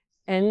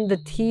 and the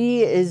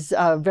tea is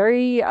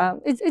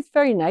it's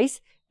very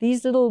nice.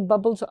 These little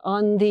bubbles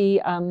on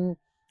the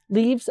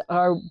leaves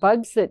are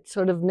bugs that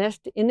sort of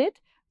nest in it,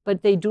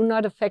 but they do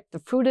not affect the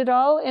fruit at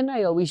all, and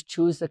I always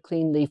choose a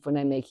clean leaf when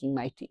I'm making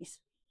my teas.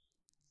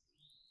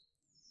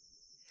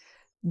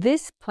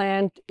 This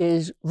plant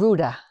is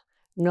ruda,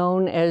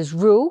 known as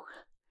rue,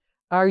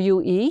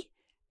 R-U-E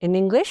in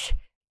English,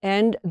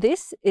 and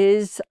this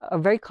is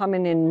very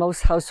common in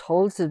most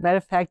households. As a matter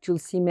of fact, you'll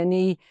see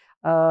many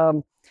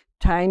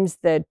times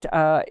that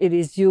it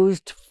is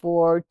used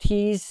for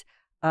teas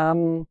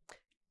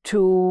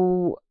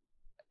to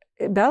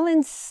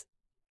balance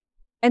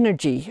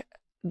energy.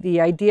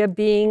 The idea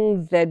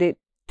being that it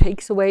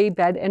takes away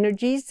bad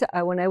energies.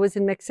 When I was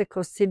in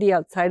Mexico City,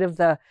 outside of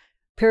the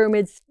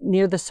pyramids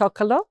near the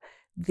Zocalo,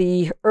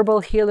 the herbal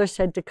healer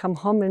said to come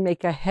home and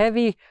make a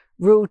heavy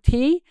rue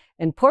tea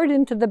and pour it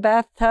into the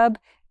bathtub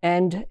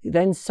and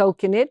then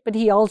soak in it. But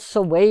he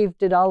also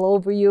waved it all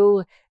over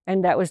you,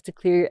 and that was to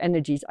clear your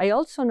energies. I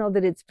also know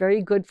that it's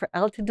very good for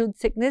altitude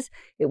sickness.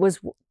 It was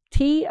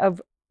tea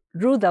of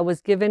ruda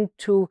was given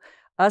to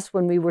us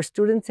when we were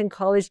students in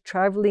college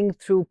traveling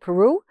through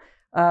Peru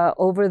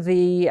over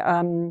the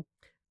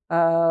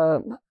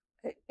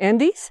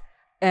Andes,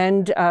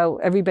 and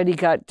everybody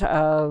got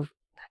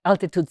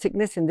altitude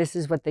sickness, and this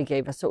is what they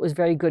gave us. So it was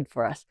very good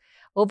for us.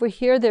 Over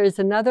here, there is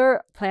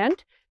another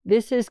plant.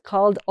 This is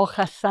called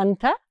hoja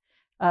santa.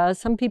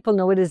 Some people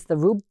know it as the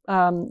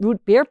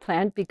root beer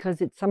plant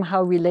because it's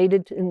somehow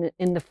related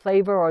in the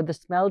flavor or the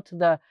smell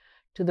to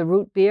the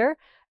root beer.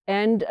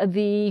 And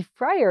the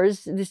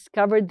friars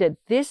discovered that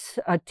this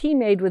tea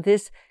made with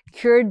this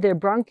cured their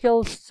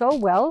bronchials so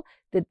well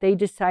that they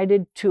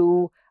decided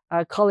to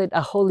call it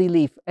a holy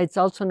leaf. It's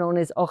also known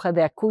as hoja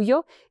de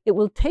acuyo. It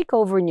will take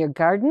over in your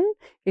garden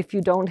if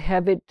you don't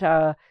have it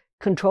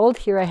controlled.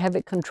 Here I have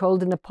it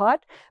controlled in a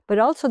pot. But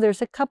also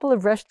there's a couple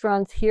of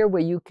restaurants here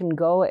where you can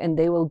go and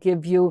they will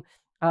give you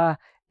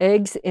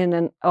eggs in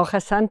an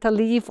hoja santa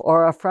leaf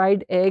or a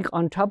fried egg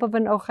on top of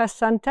an hoja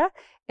santa.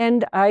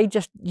 And I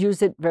just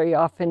use it very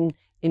often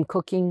in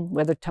cooking,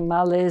 whether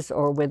tamales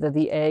or whether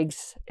the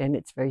eggs, and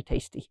it's very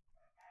tasty.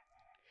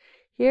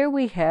 Here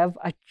we have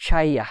a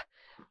chaya.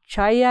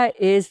 Chaya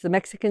is the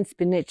Mexican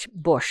spinach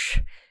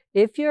bush.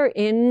 If you're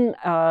in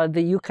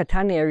the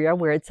Yucatan area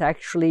where it's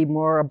actually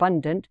more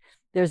abundant,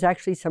 there's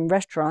actually some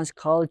restaurants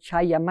called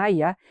Chaya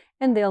Maya,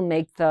 and they'll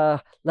make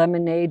the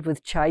lemonade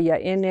with chaya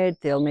in it.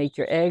 They'll make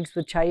your eggs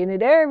with chaya in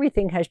it.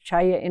 Everything has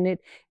chaya in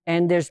it,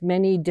 and there's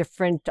many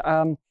different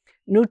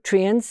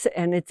nutrients,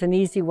 and it's an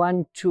easy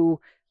one to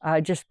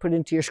just put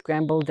into your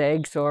scrambled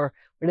eggs or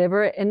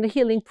whatever. And the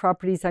healing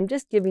properties, I'm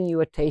just giving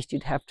you a taste.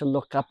 You'd have to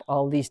look up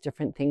all these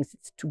different things.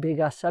 It's too big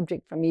a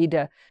subject for me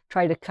to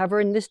try to cover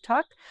in this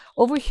talk.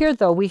 Over here,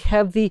 though, we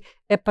have the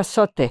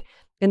epazote.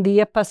 And the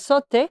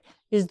epazote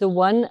is the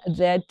one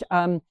that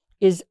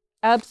is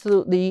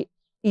absolutely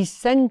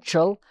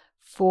essential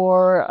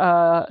for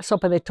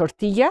sopa de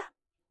tortilla.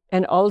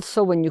 And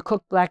also when you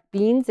cook black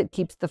beans, it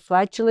keeps the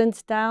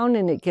flatulence down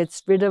and it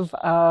gets rid of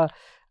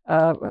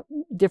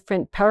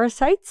different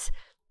parasites.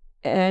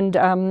 And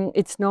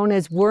it's known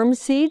as worm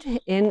seed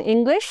in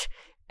English,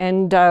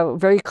 and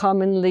very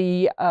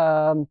commonly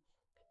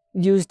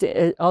used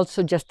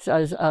also just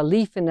as a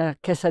leaf in a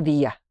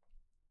quesadilla.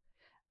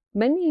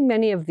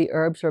 Many of the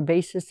herbs are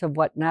basis of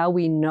what now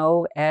we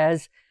know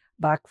as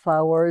Bach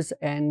flowers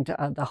and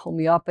the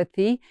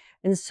homeopathy.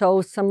 And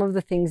so some of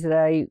the things that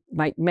I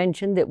might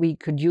mention that we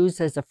could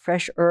use as a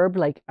fresh herb,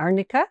 like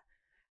arnica,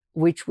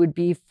 which would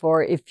be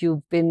for if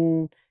you've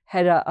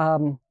had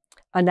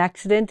an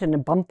accident and a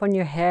bump on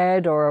your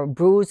head or a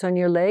bruise on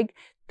your leg,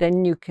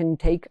 then you can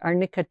take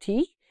arnica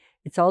tea.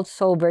 It's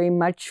also very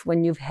much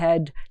when you've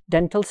had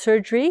dental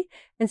surgery.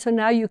 And so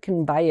now you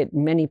can buy it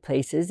many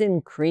places,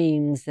 in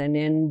creams and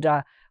in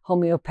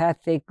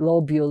homeopathic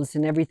globules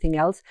and everything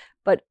else.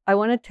 But I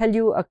want to tell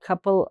you a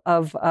couple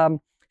of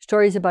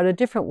stories about a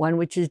different one,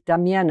 which is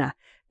Damiana.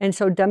 And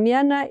so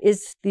Damiana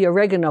is the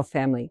oregano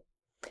family.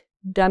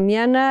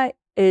 Damiana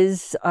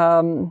is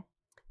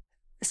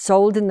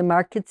sold in the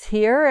markets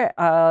here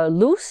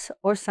loose,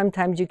 or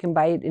sometimes you can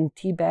buy it in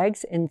tea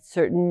bags in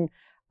certain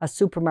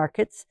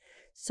supermarkets.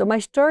 So my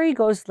story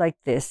goes like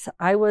this.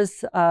 I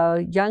was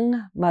a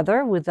young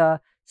mother with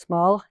a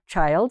small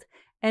child,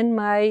 and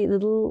my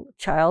little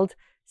child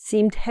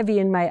seemed heavy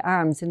in my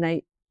arms. And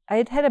I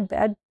had had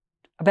a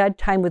bad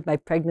time with my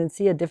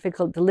pregnancy, a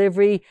difficult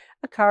delivery,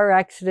 a car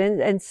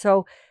accident. And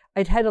so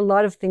I'd had a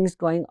lot of things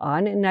going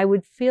on, and I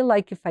would feel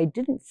like if I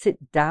didn't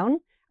sit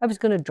down, I was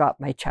going to drop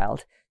my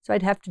child. So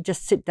I'd have to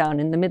just sit down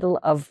in the middle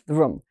of the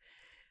room.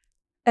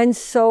 And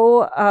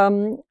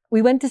so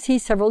we went to see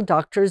several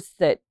doctors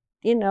that,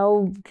 you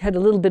know, had a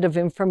little bit of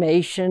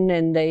information,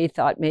 and they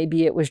thought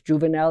maybe it was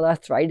juvenile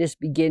arthritis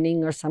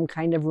beginning or some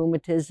kind of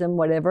rheumatism,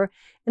 whatever.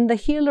 And the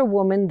healer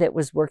woman that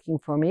was working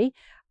for me,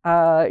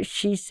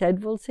 she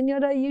said, well,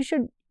 Senora, you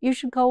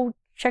should go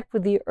check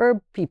with the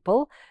herb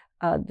people.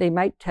 They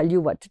might tell you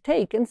what to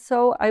take. And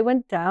so I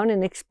went down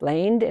and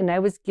explained, and I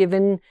was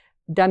given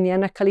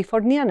Damiana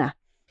californiana.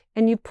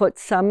 And you put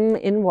some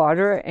in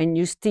water and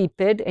you steep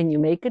it and you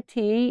make a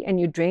tea and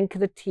you drink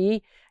the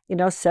tea, you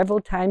know, several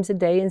times a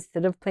day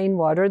instead of plain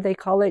water. They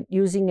call it,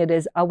 using it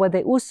as agua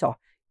de uso,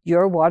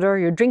 your water,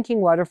 your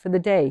drinking water for the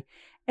day.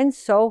 And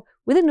so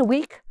within a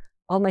week,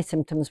 all my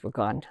symptoms were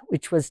gone,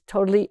 which was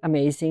totally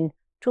amazing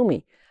to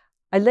me.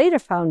 I later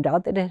found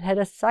out that it had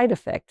a side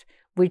effect,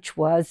 which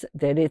was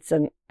that it's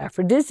an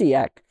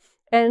aphrodisiac.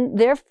 And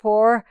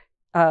therefore,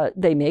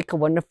 they make a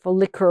wonderful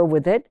liqueur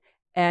with it.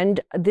 And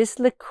this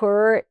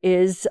liqueur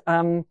is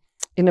in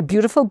a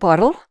beautiful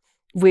bottle,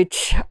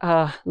 which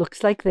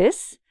looks like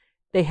this.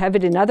 They have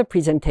it in other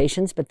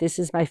presentations, but this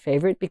is my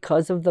favorite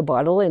because of the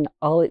bottle and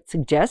all it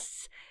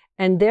suggests.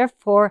 And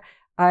therefore,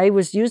 I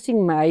was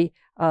using my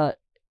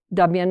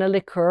Damiana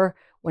liqueur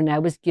when I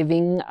was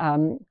giving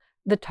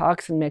the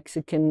talks in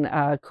Mexican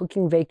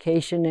cooking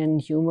vacation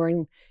and humor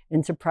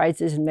and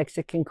surprises in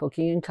Mexican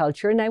cooking and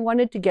culture. And I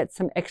wanted to get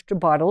some extra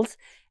bottles,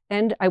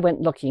 and I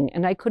went looking,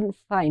 and I couldn't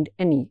find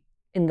any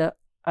in the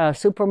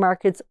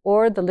supermarkets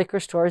or the liquor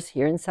stores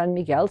here in San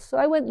Miguel. So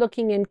I went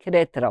looking in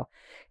Querétaro,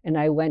 and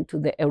I went to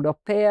the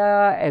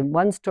Europea and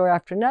one store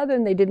after another,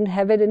 and they didn't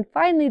have it. And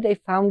finally, they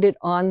found it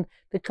on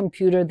the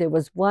computer. There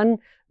was one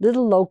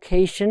little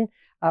location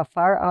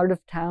far out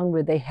of town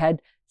where they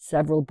had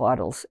several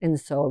bottles. And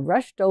so I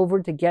rushed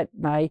over to get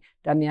my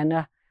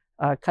Damiana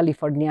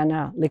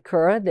californiana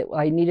liqueur that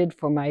I needed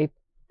for my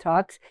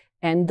talks.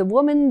 And the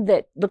woman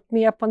that looked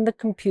me up on the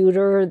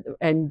computer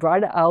and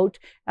brought it out,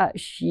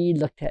 she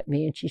looked at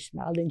me and she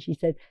smiled and she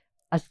said,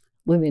 us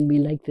women, we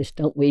like this,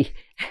 don't we?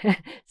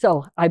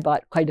 So I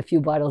bought quite a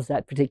few bottles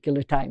that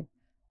particular time.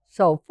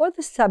 So for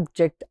the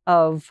subject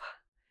of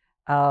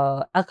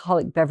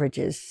alcoholic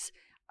beverages,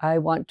 I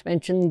want to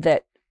mention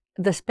that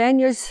the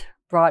Spaniards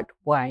brought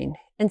wine,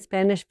 and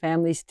Spanish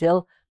families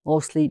still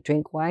mostly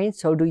drink wine.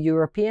 So do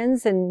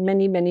Europeans, and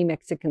many, many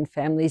Mexican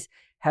families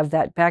have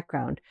that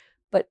background.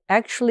 But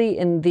actually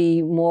in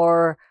the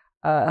more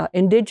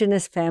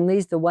indigenous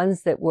families, the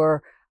ones that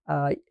were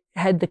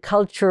had the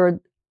culture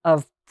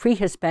of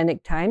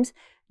pre-Hispanic times,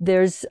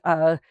 there's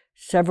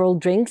several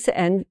drinks,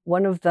 and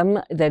one of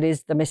them that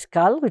is the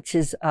mezcal, which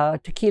is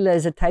tequila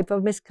is a type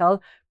of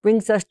mezcal,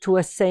 brings us to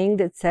a saying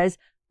that says,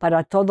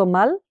 para todo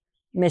mal,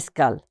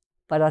 mezcal.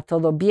 Para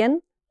todo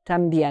bien,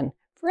 también.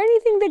 For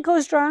anything that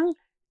goes wrong,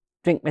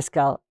 drink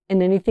mezcal.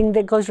 And anything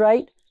that goes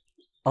right,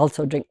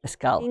 also drink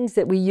mezcal. Things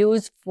that we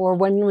use for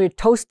when we're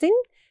toasting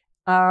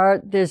are,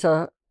 there's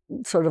a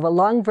sort of a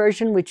long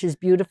version which is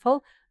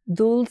beautiful.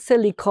 Dulce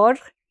licor,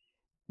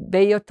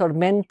 bello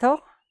tormento,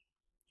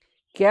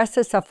 ¿qué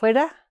haces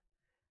afuera?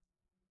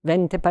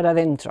 Vente para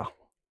adentro.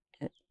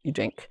 You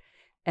drink.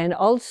 And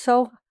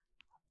also,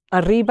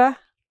 arriba,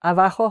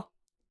 abajo,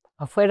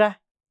 afuera,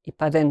 y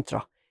para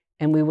adentro.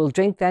 And we will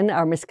drink then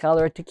our mezcal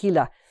or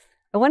tequila.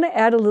 I want to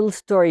add a little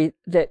story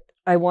that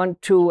I want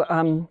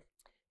to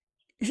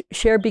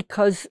share,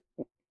 because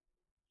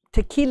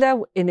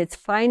tequila in its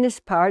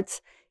finest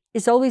parts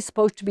is always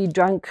supposed to be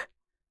drunk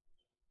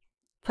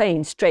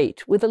plain,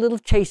 straight, with a little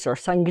chaser,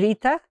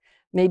 sangrita,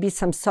 maybe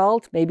some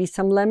salt, maybe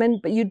some lemon,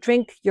 but you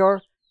drink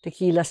your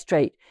tequila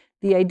straight.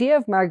 The idea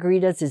of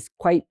margaritas is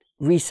quite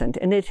recent,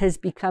 and it has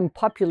become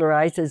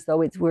popularized as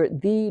though it's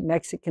the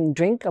Mexican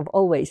drink of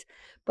always.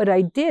 But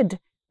I did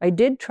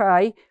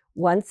try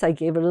once. I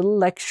gave a little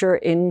lecture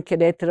in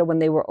Querétaro when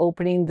they were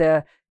opening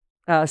the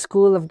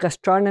School of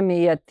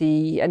Gastronomy at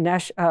the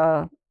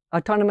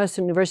Autonomous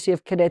University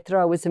of Querétaro.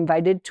 I was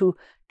invited to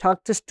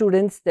talk to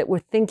students that were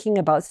thinking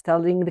about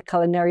studying the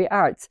culinary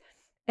arts.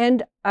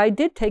 And I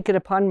did take it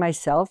upon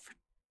myself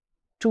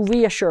to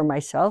reassure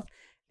myself.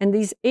 And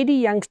these 80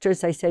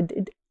 youngsters, I said,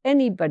 did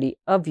anybody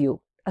of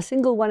you, a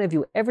single one of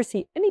you, ever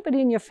see anybody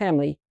in your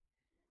family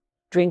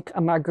drink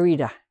a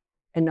margarita?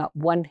 And not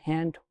one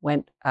hand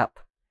went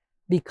up,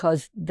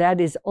 because that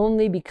is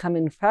only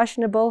becoming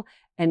fashionable.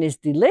 and is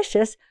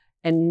delicious.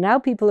 And now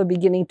people are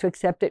beginning to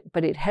accept it,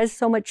 but it has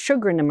so much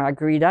sugar in the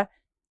margarita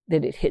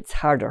that it hits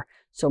harder.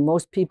 So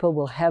most people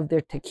will have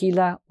their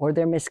tequila or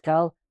their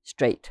mezcal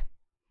straight.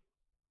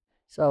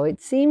 So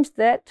it seems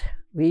that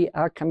we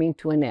are coming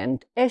to an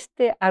end.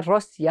 Este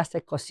arroz ya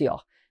se coció.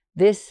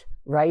 This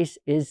rice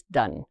is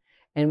done.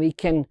 And we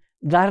can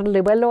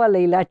darle vuelo a la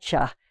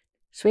hilacha.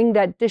 Swing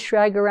that dish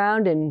rag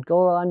around and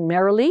go on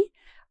merrily.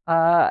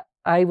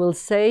 I will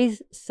say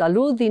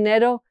salud,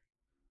 dinero,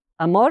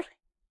 amor,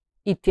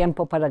 y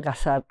tiempo para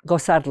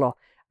gozarlo.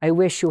 I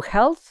wish you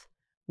health,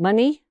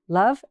 money,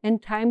 love,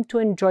 and time to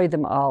enjoy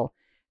them all.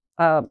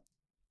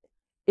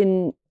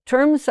 In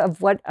terms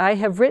of what I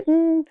have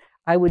written,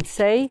 I would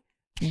say,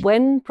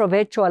 buen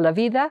provecho a la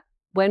vida,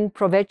 buen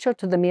provecho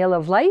to the meal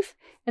of life.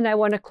 And I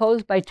want to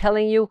close by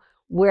telling you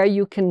where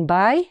you can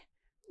buy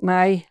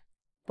my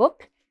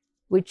book,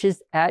 which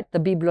is at the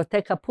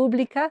Biblioteca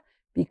Pública,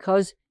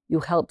 because you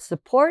help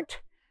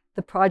support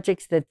the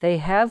projects that they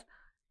have,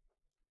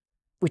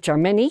 which are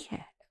many,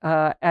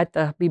 at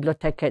the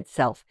Biblioteca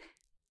itself.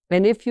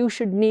 And if you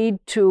should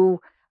need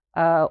to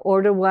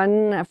order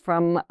one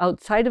from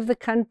outside of the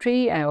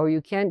country, or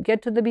you can't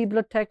get to the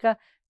Biblioteca,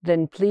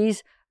 then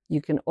please,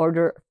 you can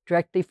order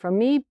directly from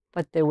me,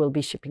 but there will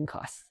be shipping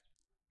costs.